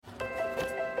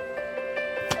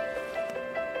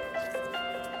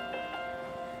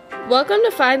Welcome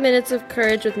to 5 Minutes of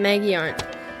Courage with Maggie Arndt.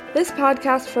 This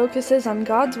podcast focuses on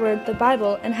God's Word, the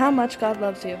Bible, and how much God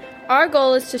loves you. Our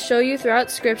goal is to show you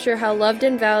throughout Scripture how loved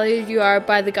and valued you are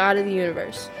by the God of the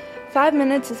universe. 5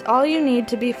 minutes is all you need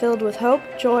to be filled with hope,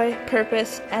 joy,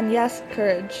 purpose, and yes,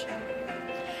 courage.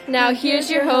 Now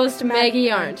here's your host,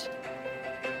 Maggie Arndt.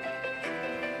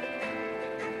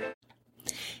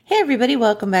 Hey everybody,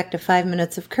 welcome back to 5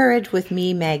 Minutes of Courage with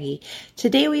me, Maggie.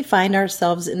 Today we find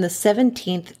ourselves in the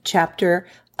 17th chapter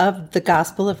of the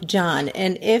Gospel of John.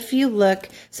 And if you look,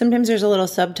 sometimes there's a little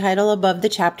subtitle above the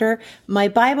chapter. My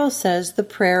Bible says the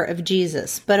prayer of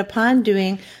Jesus. But upon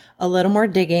doing a little more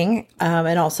digging,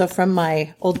 and also from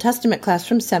my Old Testament class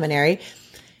from seminary,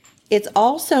 it's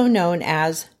also known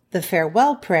as the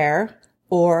farewell prayer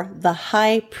or the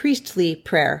high priestly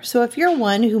prayer. So if you're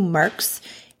one who marks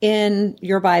in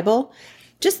your Bible,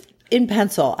 just in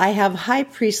pencil, I have high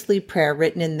priestly prayer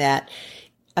written in that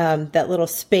little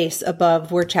space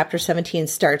above where chapter 17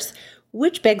 starts,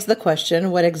 which begs the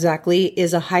question, what exactly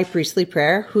is a high priestly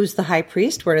prayer? Who's the high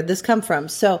priest? Where did this come from?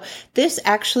 So this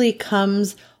actually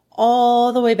comes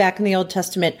all the way back in the Old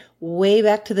Testament, way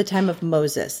back to the time of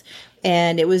Moses.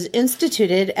 And it was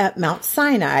instituted at Mount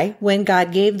Sinai when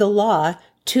God gave the law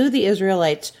to the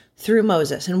Israelites through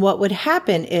Moses. And what would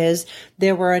happen is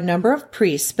there were a number of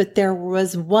priests, but there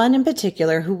was one in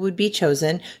particular who would be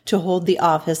chosen to hold the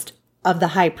office of the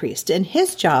high priest. And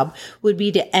his job would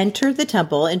be to enter the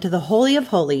temple into the Holy of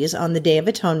Holies on the Day of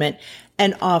Atonement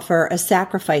and offer a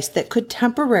sacrifice that could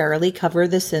temporarily cover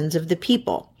the sins of the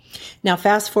people. Now,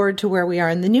 fast forward to where we are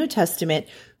in the New Testament.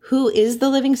 Who is the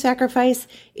living sacrifice?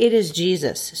 It is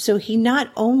Jesus. So he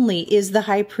not only is the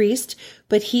high priest,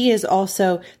 but he is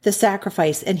also the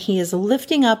sacrifice, and he is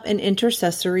lifting up an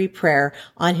intercessory prayer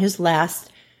on his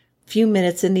last few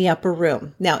minutes in the upper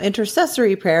room. Now,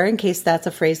 intercessory prayer, in case that's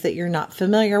a phrase that you're not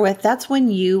familiar with, that's when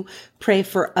you pray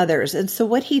for others. And so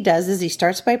what he does is he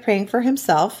starts by praying for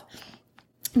himself.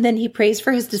 Then he prays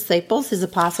for his disciples, his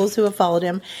apostles who have followed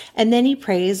him, and then he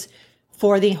prays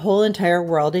for the whole entire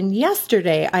world. And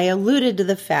yesterday I alluded to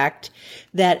the fact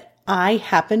that I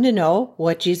happen to know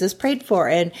what Jesus prayed for.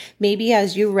 And maybe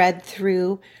as you read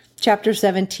through chapter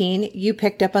 17, you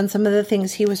picked up on some of the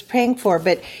things he was praying for.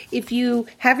 But if you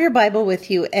have your Bible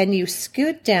with you and you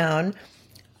scoot down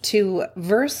to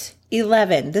verse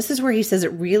 11, this is where he says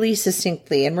it really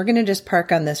succinctly. And we're going to just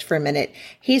park on this for a minute.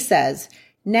 He says,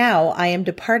 "Now I am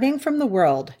departing from the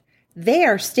world. They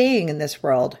are staying in this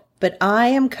world, but I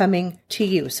am coming to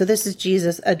you." So this is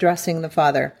Jesus addressing the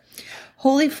Father.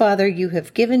 "Holy Father, you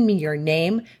have given me your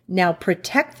name. Now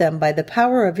protect them by the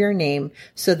power of your name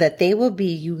so that they will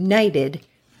be united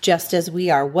just as we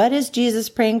are." What is Jesus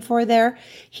praying for there?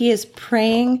 He is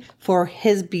praying for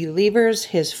his believers,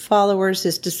 his followers,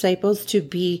 his disciples to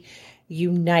be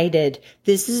united.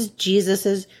 This is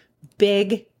Jesus's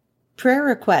big prayer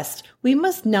request. We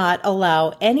must not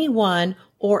allow anyone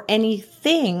or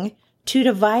anything to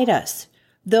divide us.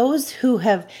 Those who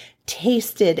have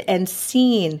tasted and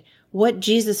seen what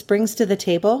Jesus brings to the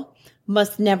table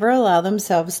must never allow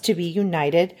themselves to be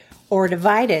united or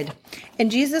divided.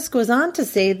 And Jesus goes on to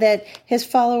say that his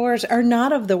followers are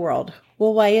not of the world.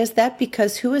 Well, why is that?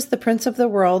 Because who is the prince of the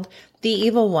world? The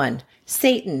evil one,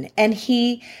 Satan. And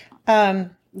he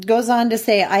goes on to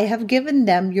say, "I have given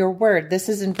them your word." This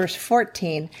is in verse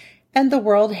 14. "And the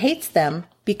world hates them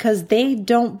because they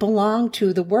don't belong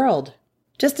to the world,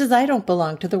 just as I don't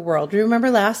belong to the world." Remember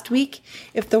last week?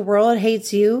 If the world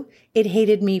hates you, it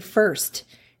hated me first.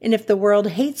 And if the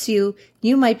world hates you,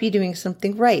 you might be doing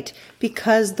something right,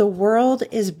 because the world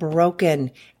is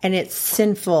broken and it's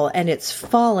sinful and it's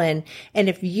fallen. And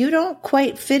if you don't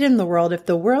quite fit in the world, if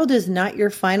the world is not your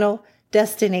final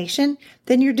destination,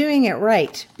 then you're doing it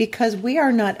right, because we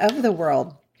are not of the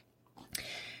world.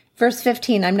 Verse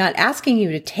 15, "I'm not asking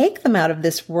you to take them out of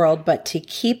this world, but to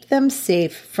keep them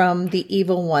safe from the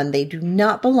evil one. They do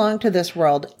not belong to this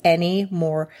world any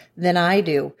more than I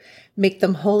do. Make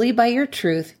them holy by your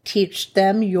truth. Teach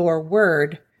them your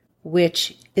word,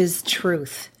 which is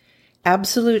truth."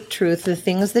 Absolute truth, the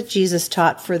things that Jesus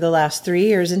taught for the last 3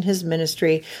 years in his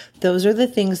ministry, those are the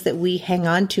things that we hang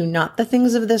on to, not the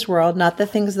things of this world, not the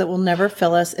things that will never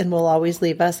fill us and will always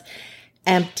leave us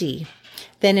empty.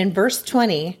 Then in verse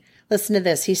 20, listen to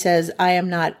this. He says, I am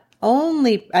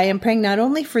praying not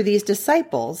only for these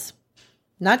disciples,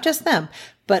 not just them,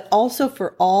 but also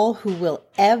for all who will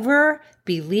ever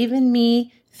believe in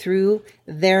me through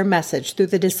their message, through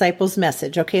the disciples'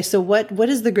 message. Okay, so what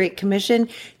is the Great Commission?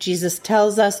 Jesus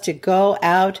tells us to go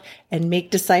out and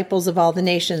make disciples of all the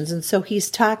nations. And so he's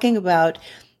talking about,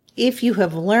 if you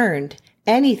have learned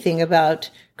anything about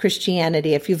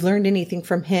Christianity, if you've learned anything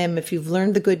from him, if you've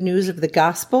learned the good news of the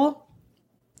gospel,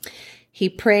 he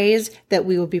prays that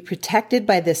we will be protected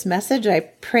by this message. I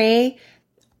pray,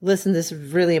 listen, this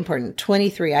is really important.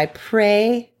 21. I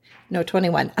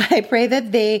pray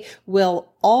that they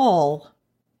will all,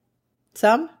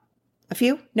 a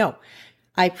few? No.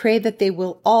 I pray that they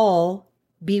will all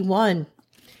be one,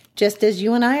 just as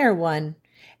you and I are one,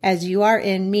 as you are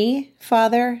in me,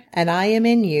 Father, and I am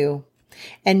in you.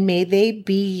 And may they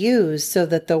be used so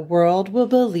that the world will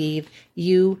believe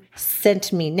you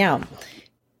sent me. Now,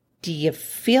 do you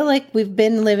feel like we've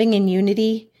been living in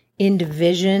unity, in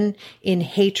division, in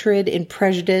hatred, in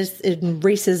prejudice, in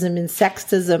racism, in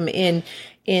sexism,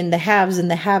 in the haves and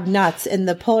the have-nots, and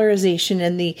the polarization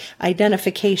and the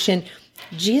identification?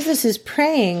 Jesus is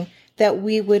praying that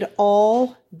we would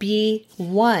all be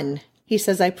one. He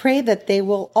says, I pray that they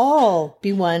will all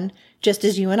be one, just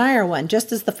as you and I are one,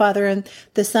 just as the Father and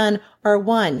the Son are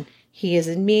one. He is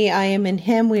in me, I am in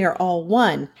him, we are all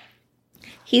one.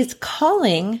 He's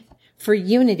calling for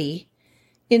unity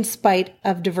in spite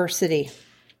of diversity.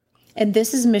 And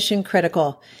this is mission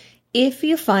critical. If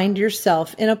you find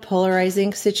yourself in a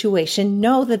polarizing situation,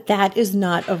 know that that is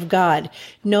not of God.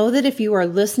 Know that if you are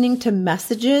listening to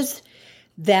messages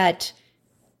that,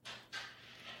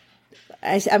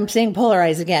 I'm saying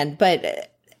polarize again, but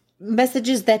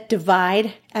messages that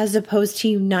divide as opposed to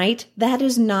unite, that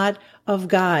is not of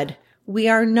God. We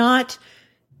are not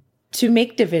to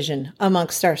make division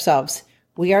amongst ourselves.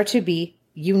 We are to be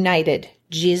united.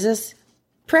 Jesus'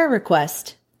 prayer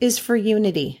request is for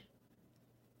unity.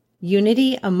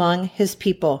 Unity among his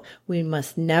people. We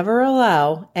must never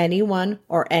allow anyone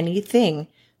or anything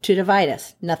to divide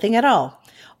us. Nothing at all.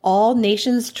 All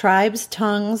nations, tribes,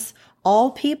 tongues,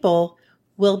 all people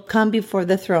will come before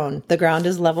the throne. The ground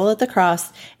is level at the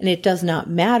cross, and it does not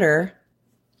matter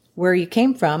where you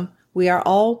came from. We are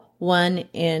all one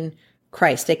in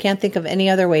Christ. I can't think of any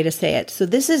other way to say it. So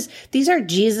these are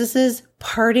Jesus's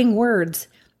parting words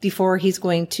before he's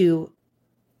going to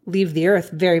leave the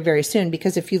earth very, very soon.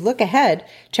 Because if you look ahead,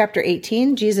 chapter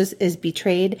 18, Jesus is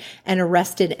betrayed and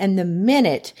arrested. And the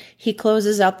minute he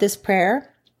closes out this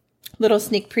prayer, little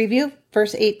sneak preview,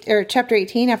 chapter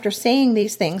 18, after saying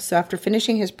these things, so after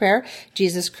finishing his prayer,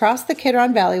 Jesus crossed the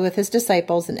Kidron Valley with his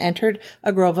disciples and entered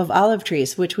a grove of olive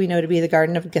trees, which we know to be the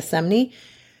Garden of Gethsemane.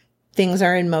 Things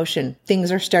are in motion.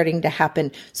 Things are starting to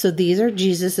happen. So these are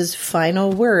Jesus's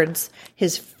final words,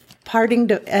 his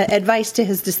parting advice to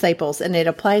his disciples, and it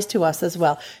applies to us as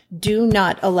well. Do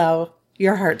not allow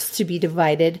your hearts to be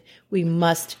divided. We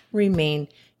must remain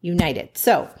united.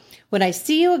 So when I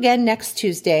see you again next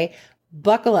Tuesday,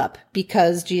 buckle up,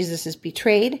 because Jesus is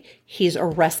betrayed. He's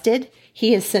arrested.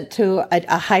 He is sent to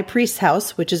a high priest's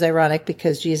house, which is ironic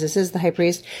because Jesus is the high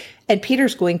priest. And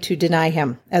Peter's going to deny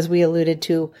him, as we alluded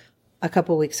to a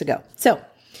couple weeks ago. So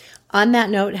on that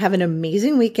note, have an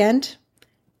amazing weekend.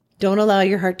 Don't allow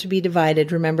your heart to be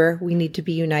divided. Remember, we need to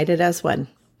be united as one.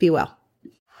 Be well.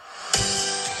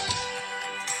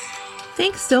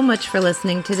 Thanks so much for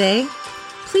listening today.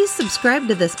 Please subscribe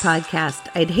to this podcast.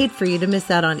 I'd hate for you to miss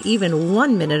out on even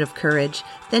 1 minute of courage.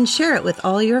 Then share it with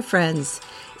all your friends.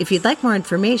 If you'd like more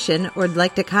information or would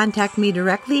like to contact me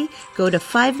directly, go to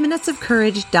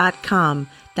 5minutesofcourage.com.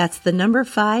 That's the number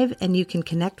 5, and you can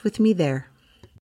connect with me there.